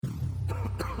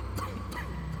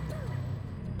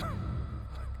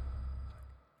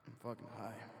fucking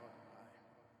high.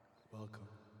 Welcome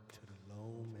to the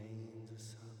Low Mains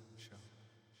Asylum Show.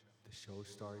 The show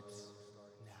starts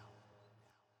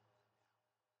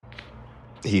now.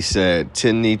 He said,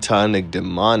 tinny tonic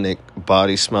demonic,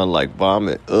 body smell like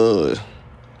vomit. Ugh.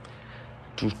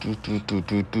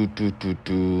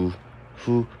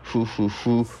 Who.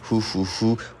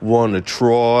 Wanna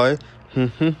try?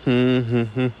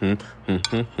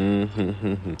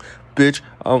 Bitch,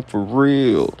 I'm for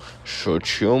real.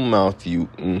 Shut your mouth, you.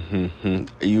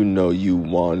 You know you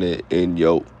want it in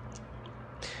yo.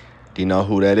 Do you know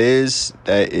who that is?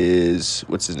 That is,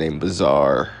 what's his name?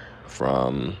 Bizarre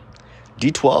from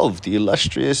D12, the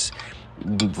illustrious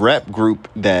rap group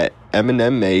that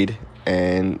Eminem made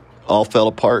and all fell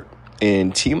apart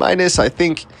in T-minus, I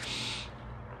think.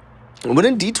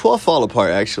 When did D12 fall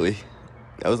apart, actually?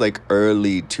 That was like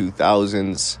early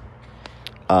 2000s.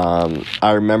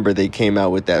 I remember they came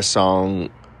out with that song,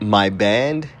 My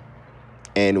Band.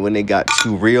 And when they got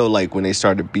too real, like when they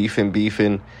started beefing,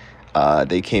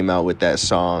 they came out with that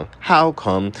song, How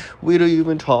Come We Don't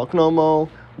Even Talk No More?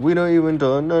 We don't even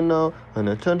do no.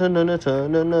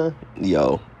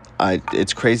 Yo,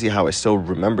 it's crazy how I still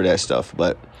remember that stuff,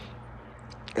 but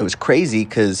it was crazy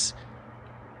because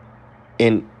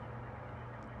in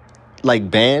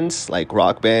like bands, like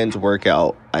rock bands work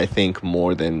out, I think,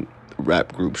 more than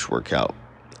rap groups work out.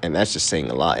 And that's just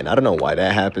saying a lot. And I don't know why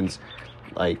that happens.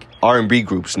 Like R&B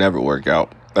groups never work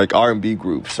out. Like R&B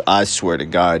groups, I swear to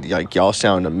God, like y'all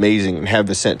sound amazing and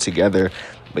heaven sent together,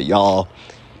 but y'all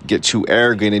get too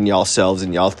arrogant in yourselves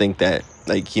and y'all think that,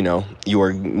 like, you know, you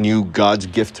are God's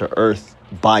gift to earth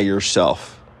by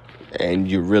yourself. And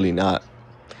you're really not.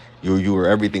 You are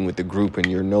everything with the group, and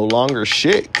you're no longer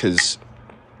shit because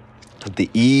the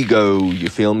ego, you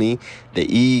feel me? The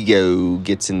ego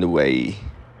gets in the way.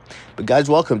 But guys,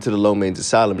 welcome to the Low Mains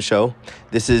Asylum Show.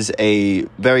 This is a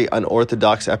very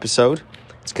unorthodox episode.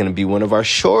 It's going to be one of our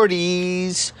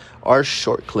shorties, our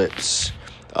short clips.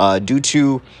 Due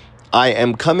to I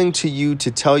am coming to you to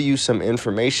tell you some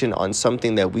information on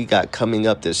something that we got coming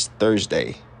up this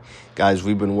Thursday. Guys,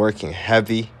 we've been working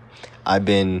heavy. I've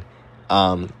been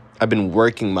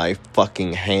working my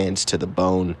fucking hands to the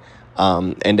bone.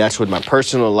 And that's with my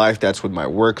personal life, that's with my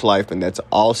work life, and that's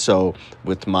also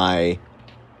with my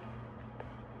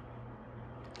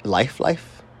life?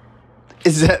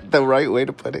 Is that the right way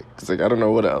to put it? Because, like, I don't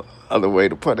know what other way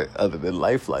to put it other than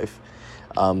life.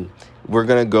 We're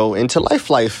going to go into life.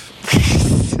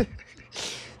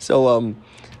 So,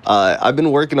 I've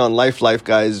been working on life,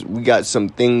 guys. We got some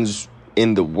things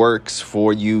in the works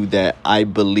for you that I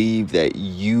believe that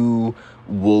you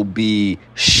will be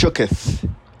shooketh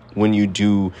when you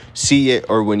do see it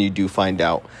or when you do find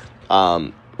out.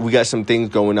 We got some things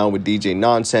going on with DJ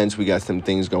Nonsense. We got some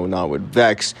things going on with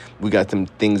Vex. We got some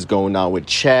things going on with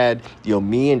Chad. Yo,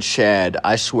 me and Chad,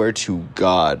 I swear to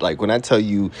God, like when I tell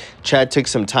you, Chad took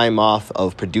some time off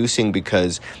of producing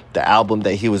because the album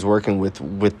that he was working with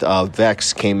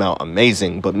Vex came out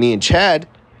amazing. But me and Chad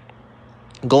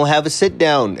gonna have a sit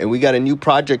down, and we got a new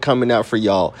project coming out for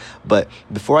y'all. But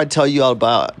before I tell you all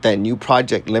about that new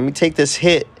project, let me take this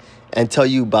hit and tell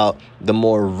you about the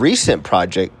more recent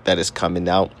project that is coming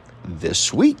out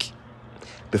this week.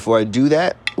 Before I do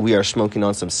that, we are smoking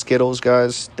on some Skittles,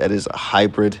 guys. That is a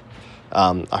hybrid.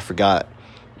 I forgot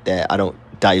that I don't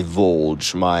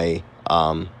divulge my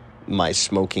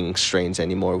smoking strains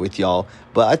anymore with y'all,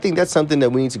 but I think that's something that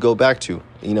we need to go back to.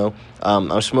 You know,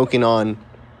 I'm smoking on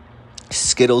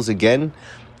Skittles again,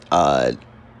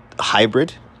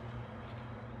 hybrid.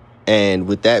 And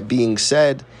with that being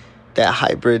said, that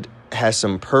hybrid has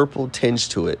some purple tinge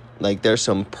to it. Like there's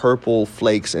some purple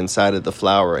flakes inside of the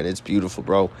flower, and it's beautiful,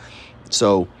 bro.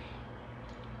 So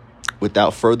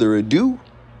without further ado,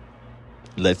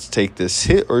 let's take this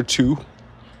hit or two.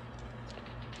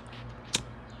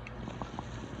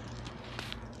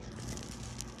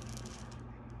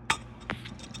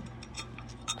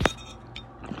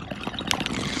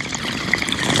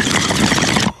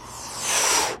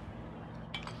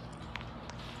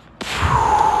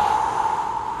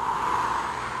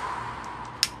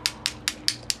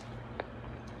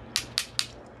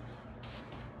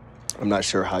 I'm not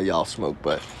sure how y'all smoke,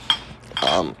 but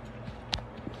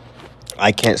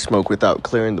I can't smoke without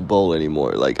clearing the bowl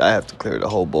anymore. Like, I have to clear the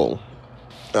whole bowl.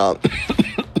 So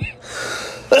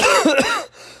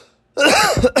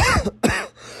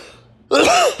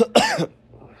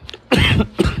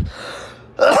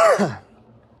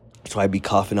I be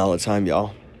coughing all the time,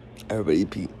 y'all. Everybody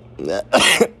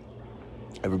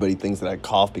thinks that I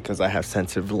cough because I have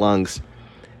sensitive lungs.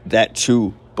 That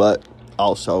too, but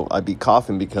also I be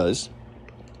coughing because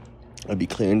I be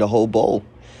clearing the whole bowl.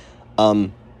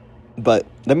 But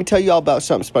let me tell you all about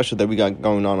something special that we got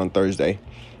going on Thursday.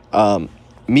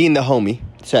 Me and the homie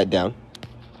sat down,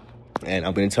 and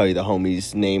I'm going to tell you the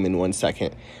homie's name in 1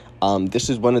 second. This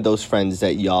is one of those friends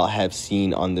that y'all have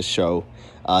seen on the show.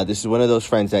 This is one of those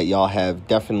friends that y'all have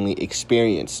definitely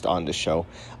experienced on the show.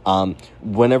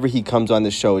 Whenever he comes on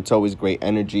the show, it's always great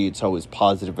energy. It's always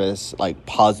positive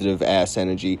ass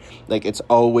energy. Like, it's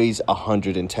always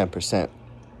 110%.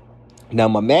 Now,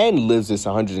 my man lives this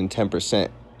 110%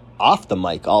 off the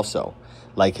mic also.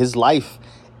 Like, his life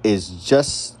is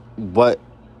just what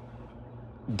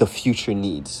the future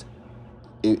needs.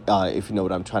 If you know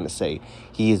what I'm trying to say.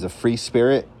 He is a free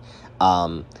spirit.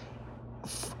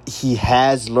 He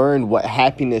has learned what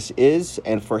happiness is,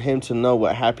 and for him to know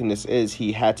what happiness is,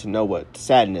 he had to know what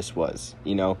sadness was.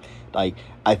 You know, like,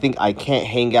 I think I can't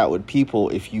hang out with people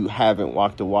if you haven't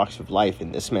walked the walks of life,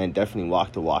 and this man definitely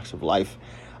walked the walks of life.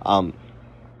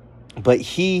 But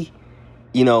he,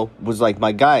 you know, was like,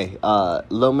 my guy,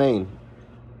 Lil Maine,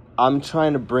 I'm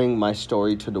trying to bring my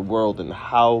story to the world, and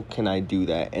how can I do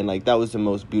that? And, like, that was the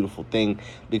most beautiful thing,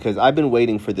 because I've been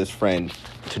waiting for this friend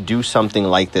to do something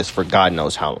like this for God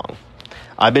knows how long.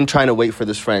 I've been trying to wait for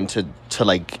this friend to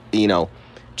like, you know,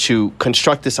 to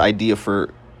construct this idea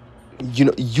for,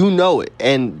 you know it.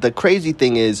 And the crazy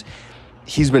thing is,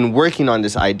 he's been working on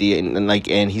this idea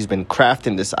and he's been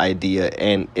crafting this idea,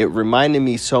 and it reminded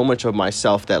me so much of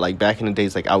myself that, like, back in the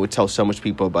days, like, I would tell so much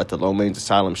people about the Lil Main's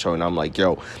Asylum show, and I'm like,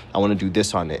 yo, I want to do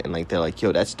this on it, and, like, they're like,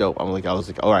 yo, that's dope. I was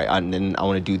like, all right, and then I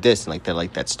want to do this, and, like, they're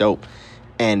like, that's dope.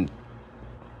 And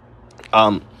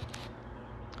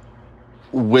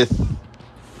with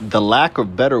the lack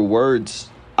of better words,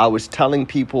 I was telling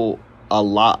people a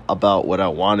lot about what I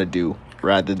want to do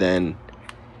rather than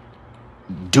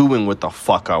doing what the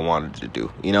fuck I wanted to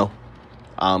do, you know?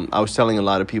 I was telling a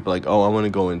lot of people, like, oh, I want to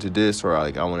go into this, or,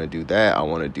 like, I want to do that, I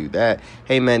want to do that.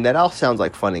 Hey, man, that all sounds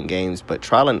like fun and games, but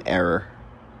trial and error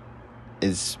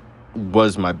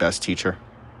was my best teacher,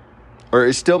 or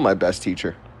is still my best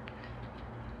teacher.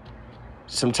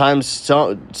 Sometimes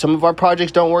some of our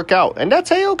projects don't work out, and that's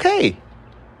A-okay.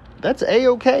 That's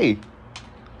A-okay.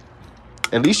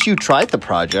 At least you tried the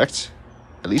project.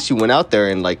 At least you went out there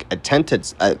and, like, attempted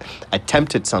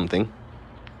something.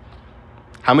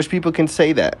 How much people can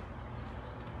say that?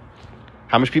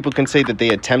 How much people can say that they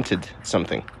attempted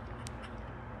something?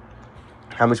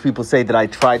 How much people say that I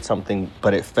tried something,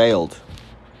 but it failed?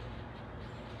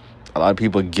 A lot of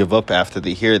people give up after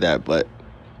they hear that, but,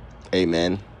 hey,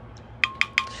 man.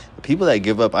 The people that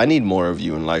give up, I need more of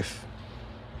you in life.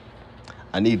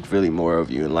 I need really more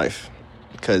of you in life.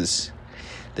 Because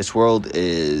this world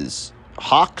is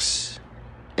hawks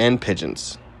and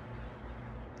pigeons.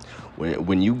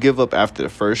 When you give up after the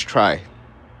first try,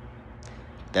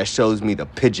 that shows me the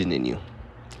pigeon in you.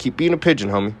 Keep being a pigeon,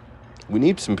 homie. We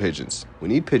need some pigeons. We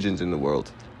need pigeons in the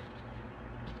world.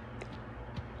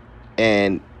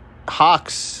 And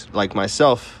hawks, like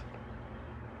myself,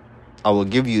 I will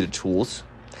give you the tools,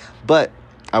 but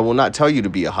I will not tell you to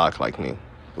be a hawk like me.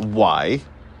 Why?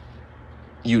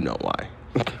 You know why.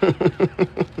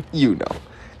 You know.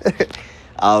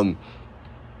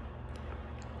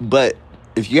 But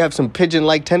if you have some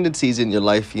pigeon-like tendencies in your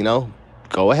life, you know,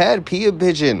 go ahead, be a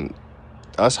pigeon.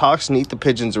 Us hawks need the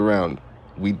pigeons around.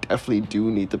 We definitely do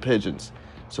need the pigeons.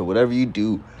 So whatever you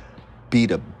do, be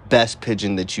the best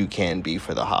pigeon that you can be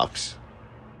for the hawks.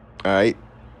 All right?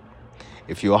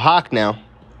 If you're a hawk now,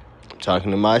 I'm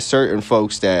talking to my certain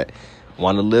folks that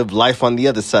want to live life on the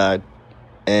other side.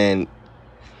 And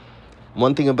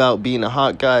one thing about being a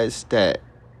hawk, guys, that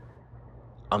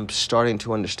I'm starting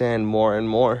to understand more and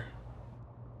more,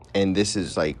 and this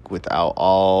is, like, without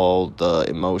all the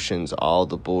emotions, all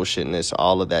the bullshitness,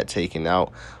 all of that taken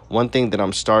out, one thing that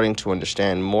I'm starting to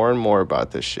understand more and more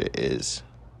about this shit is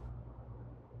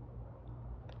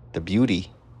the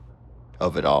beauty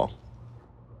of it all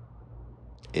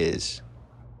is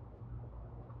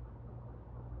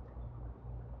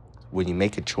when you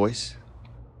make a choice,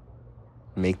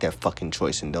 make that fucking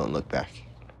choice and don't look back.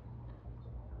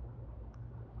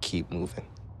 Keep moving.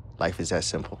 Life is that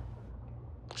simple.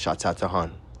 Shouts out to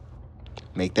Han.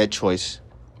 Make that choice,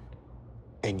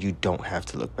 and you don't have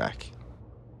to look back.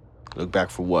 Look back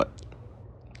for what?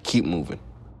 Keep moving.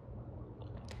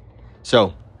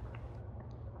 So,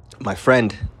 my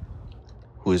friend,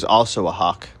 who is also a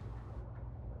hawk,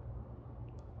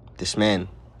 this man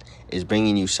is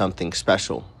bringing you something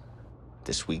special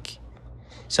this week.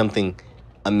 Something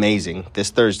amazing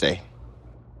this Thursday.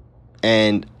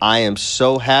 And I am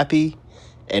so happy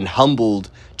and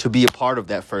humbled to be a part of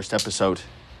that first episode.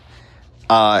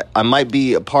 I might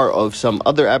be a part of some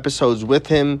other episodes with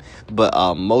him,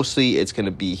 but mostly it's going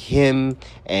to be him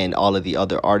and all of the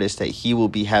other artists that he will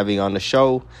be having on the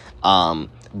show.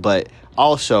 But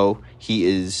also, he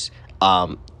is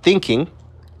thinking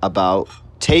about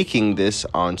taking this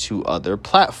onto other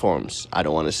platforms. I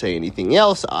don't want to say anything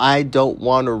else. I don't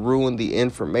want to ruin the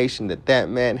information that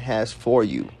man has for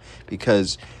you,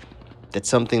 because that's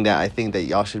something that I think that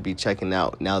y'all should be checking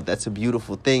out. Now, that's a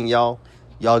beautiful thing, y'all.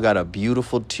 Y'all got a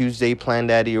beautiful Tuesday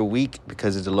planned out of your week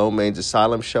because it's the Low Main's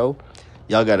Asylum show.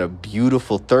 Y'all got a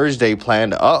beautiful Thursday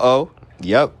planned.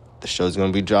 Yep, the show's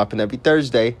going to be dropping every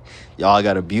Thursday. Y'all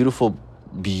got a beautiful,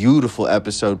 beautiful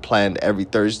episode planned every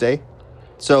Thursday.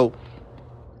 So,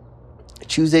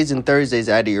 Tuesdays and Thursdays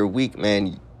out of your week,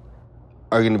 man,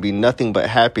 are going to be nothing but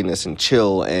happiness and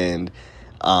chill and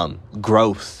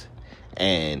growth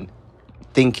and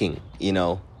thinking, you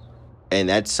know. And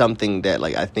that's something that,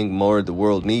 like, I think more of the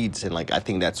world needs. And, like, I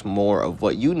think that's more of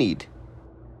what you need.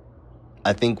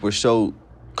 I think we're so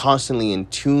constantly in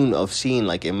tune of seeing,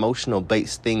 like,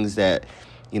 emotional-based things that,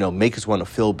 you know, make us want to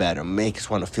feel bad or make us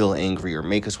want to feel angry or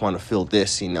make us want to feel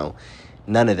this, you know.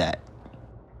 None of that.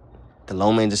 The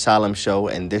Low Main's Asylum show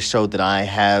and this show that I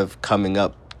have coming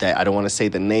up, that I don't want to say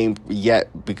the name yet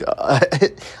because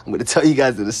I'm going to tell you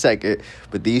guys in a second.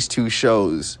 But these two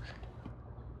shows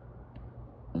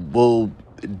will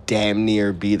damn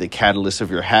near be the catalyst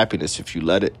of your happiness if you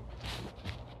let it.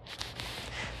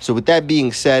 So with that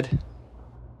being said,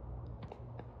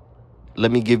 let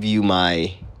me give you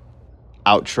my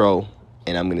outro,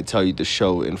 and I'm going to tell you the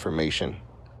show information.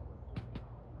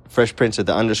 Fresh Prince of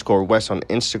the _West on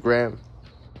Instagram.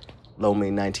 Low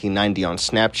Main 1990 on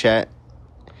Snapchat.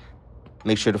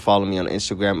 Make sure to follow me on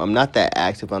Instagram. I'm not that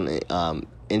active on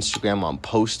Instagram on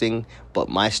posting, but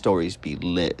my stories be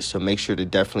lit. So make sure to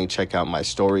definitely check out my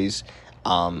stories.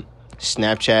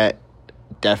 Snapchat,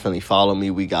 definitely follow me.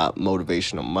 We got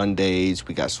Motivational Mondays.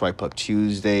 We got Swipe Up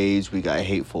Tuesdays. We got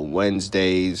Hateful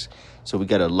Wednesdays. So we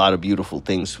got a lot of beautiful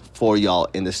things for y'all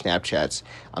in the Snapchats.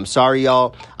 I'm sorry,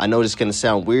 y'all. I know it's going to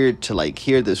sound weird to, like,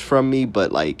 hear this from me,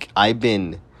 but, like, I've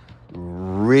been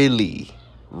really,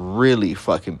 really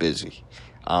fucking busy.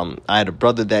 I had a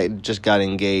brother that just got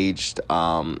engaged.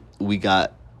 We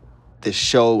got this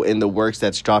show in the works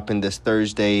that's dropping this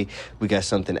Thursday. We got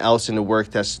something else in the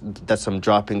work that's I'm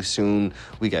dropping soon.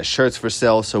 We got shirts for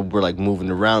sale, so we're, like,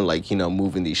 moving around, like, you know,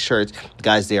 moving these shirts.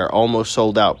 Guys, they are almost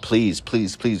sold out. Please,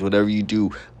 please, please, whatever you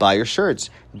do, buy your shirts.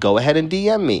 Go ahead and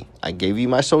DM me. I gave you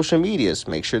my social medias.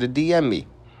 Make sure to DM me.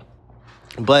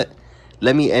 But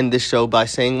let me end this show by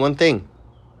saying one thing.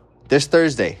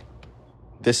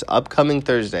 This upcoming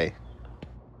Thursday,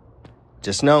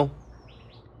 just know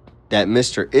that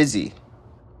Mr. Izzy,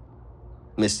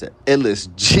 Mr. Illis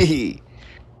G,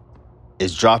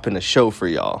 is dropping a show for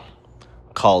y'all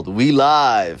called We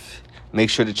Live.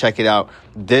 Make sure to check it out.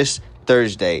 This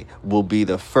Thursday will be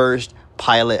the first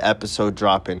pilot episode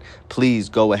dropping. Please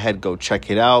go ahead, go check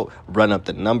it out. Run up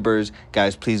the numbers.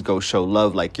 Guys, please go show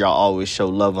love like y'all always show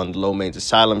love on the Low Main's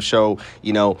Asylum show.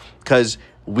 You know, because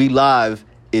We Live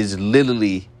is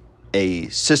literally a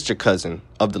sister cousin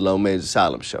of the Low Main's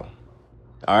Asylum show.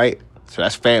 All right? So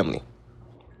that's family.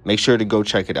 Make sure to go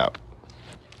check it out.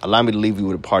 Allow me to leave you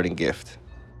with a parting gift.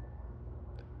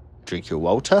 Drink your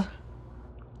water.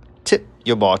 Tip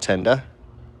your bartender.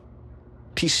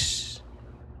 Peace.